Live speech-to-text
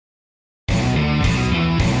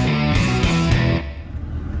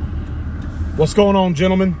What's going on,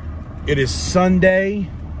 gentlemen? It is Sunday.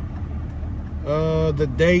 The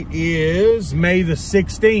date is May the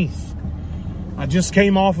 16th. I just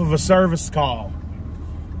came off of a service call.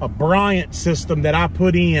 A Bryant system that I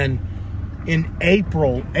put in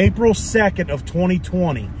April 2nd of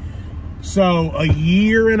 2020. So a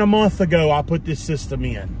year and a month ago, I put this system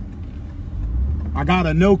in. I got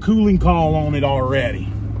a no cooling call on it already.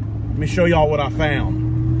 Let me show y'all what I found.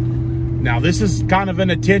 Now, this is kind of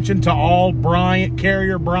an attention to all Bryant,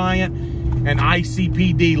 Carrier Bryant, and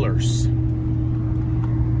ICP dealers.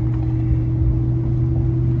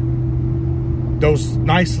 Those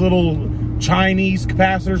nice little Chinese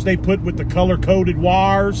capacitors they put with the color-coded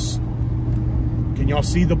wires. Can y'all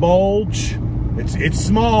see the bulge? It's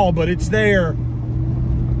small, but it's there.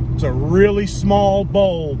 It's a really small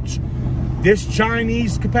bulge. This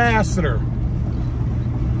Chinese capacitor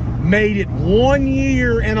made it 1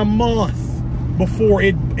 year and a month before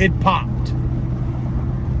it popped.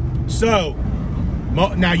 So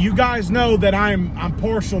now you guys know that I'm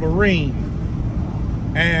partial to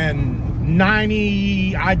ream, and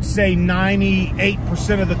I'd say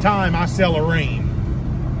 98% of the time I sell a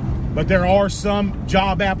ream. But there are some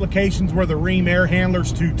job applications where the ream air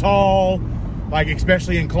handler's too tall, like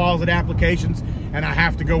especially in closet applications, and I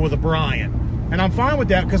have to go with a Bryant. And I'm fine with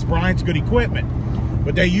that because Bryant's good equipment.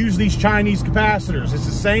 But they use these Chinese capacitors. It's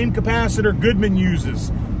the same capacitor Goodman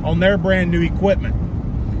uses on their brand new equipment.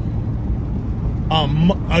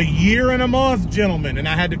 A year and a month, gentlemen, and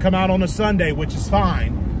I had to come out on a Sunday, which is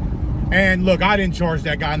fine. And look, I didn't charge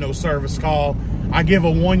that guy no service call. I give a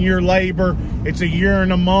 1 year labor. It's a year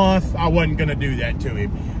and a month. I wasn't going to do that to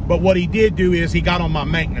him. But what he did do is he got on my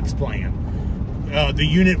maintenance plan. The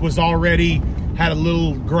unit was already had a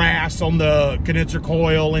little grass on the condenser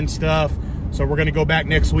coil and stuff. So we're going to go back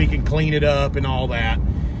next week and clean it up and all that.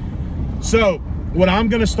 So what I'm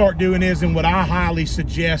going to start doing is, and what I highly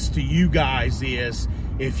suggest to you guys is,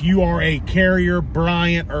 if you are a Carrier,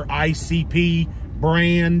 Bryant, or ICP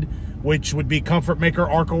brand, which would be Comfort Maker,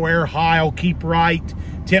 Arco Air, Heil, Keep Right,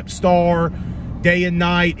 Tipstar, Day and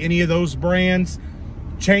Night, any of those brands,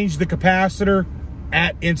 change the capacitor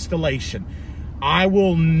at installation. I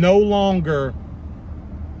will no longer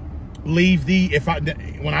leave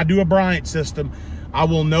when I do a Bryant system, I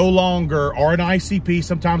will no longer, or an ICP,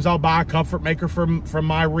 sometimes I'll buy a Comfort Maker from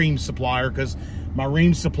my ream supplier, because my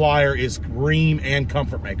ream supplier is ream and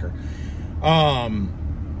Comfort Maker. I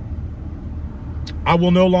will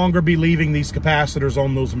no longer be leaving these capacitors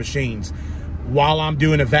on those machines. While I'm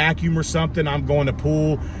doing a vacuum or something, I'm going to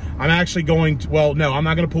pull. I'm actually going to, well, no, I'm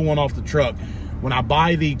not going to pull one off the truck. When I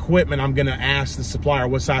buy the equipment, I'm going to ask the supplier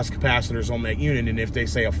what size capacitors on that unit. And if they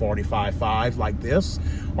say a 45.5 like this,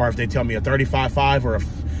 or if they tell me a 35.5 or a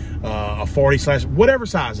 40/ whatever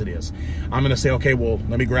size it is, I'm going to say, okay, well,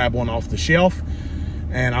 let me grab one off the shelf.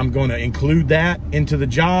 And I'm going to include that into the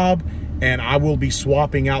job. And I will be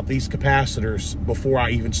swapping out these capacitors before I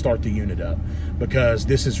even start the unit up, because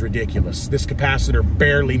this is ridiculous. This capacitor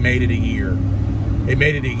barely made it a year. It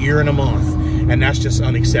made it a year and a month, and that's just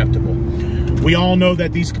unacceptable. We all know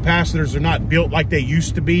that these capacitors are not built like they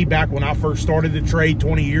used to be back when I first started the trade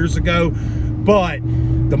 20 years ago, but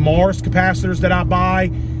the Mars capacitors that I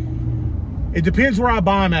buy, it depends where I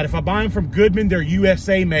buy them at. If I buy them from Goodman, they're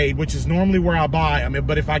USA made, which is normally where I buy them.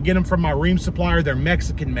 But if I get them from my ream supplier, they're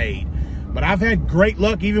Mexican made. But I've had great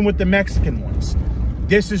luck even with the Mexican ones.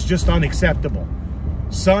 This is just unacceptable.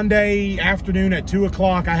 Sunday afternoon at 2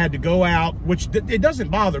 o'clock, I had to go out, which it doesn't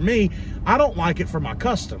bother me. I don't like it for my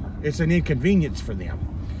customer. It's an inconvenience for them.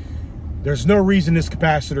 There's no reason this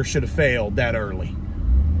capacitor should have failed that early.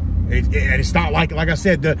 It's not like I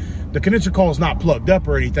said, the condenser coil is not plugged up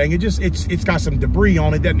or anything. It's got some debris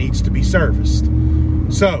on it that needs to be serviced.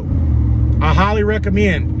 So I highly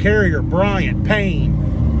recommend Carrier, Bryant, Payne,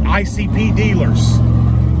 ICP dealers,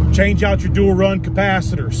 change out your dual run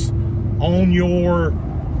capacitors on your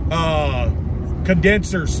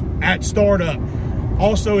condensers at startup.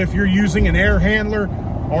 Also, if you're using an air handler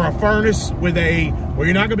or a furnace with well,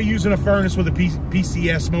 you're not going to be using a furnace with a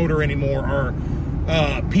PCS motor anymore, or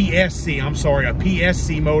PSC, I'm sorry, a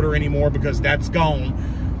PSC motor anymore, because that's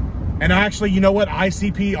gone. And actually, you know what?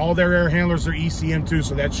 ICP, all their air handlers are ECM too,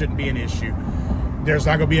 so that shouldn't be an issue. There's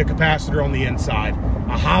not going to be a capacitor on the inside.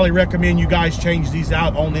 I highly recommend you guys change these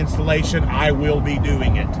out on installation. I will be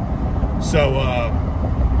doing it. So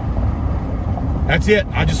that's it.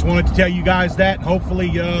 I just wanted to tell you guys that. Hopefully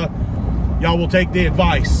y'all will take the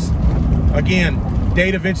advice. Again,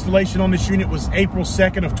 date of installation on this unit was April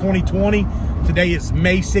 2nd of 2020. Today is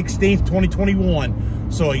May 16th,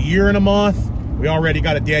 2021. So a year and a month, we already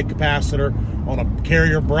got a dead capacitor on a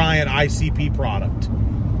Carrier Bryant ICP product.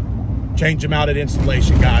 Change them out at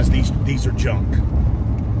installation, guys. These are junk.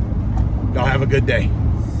 Y'all have a good day.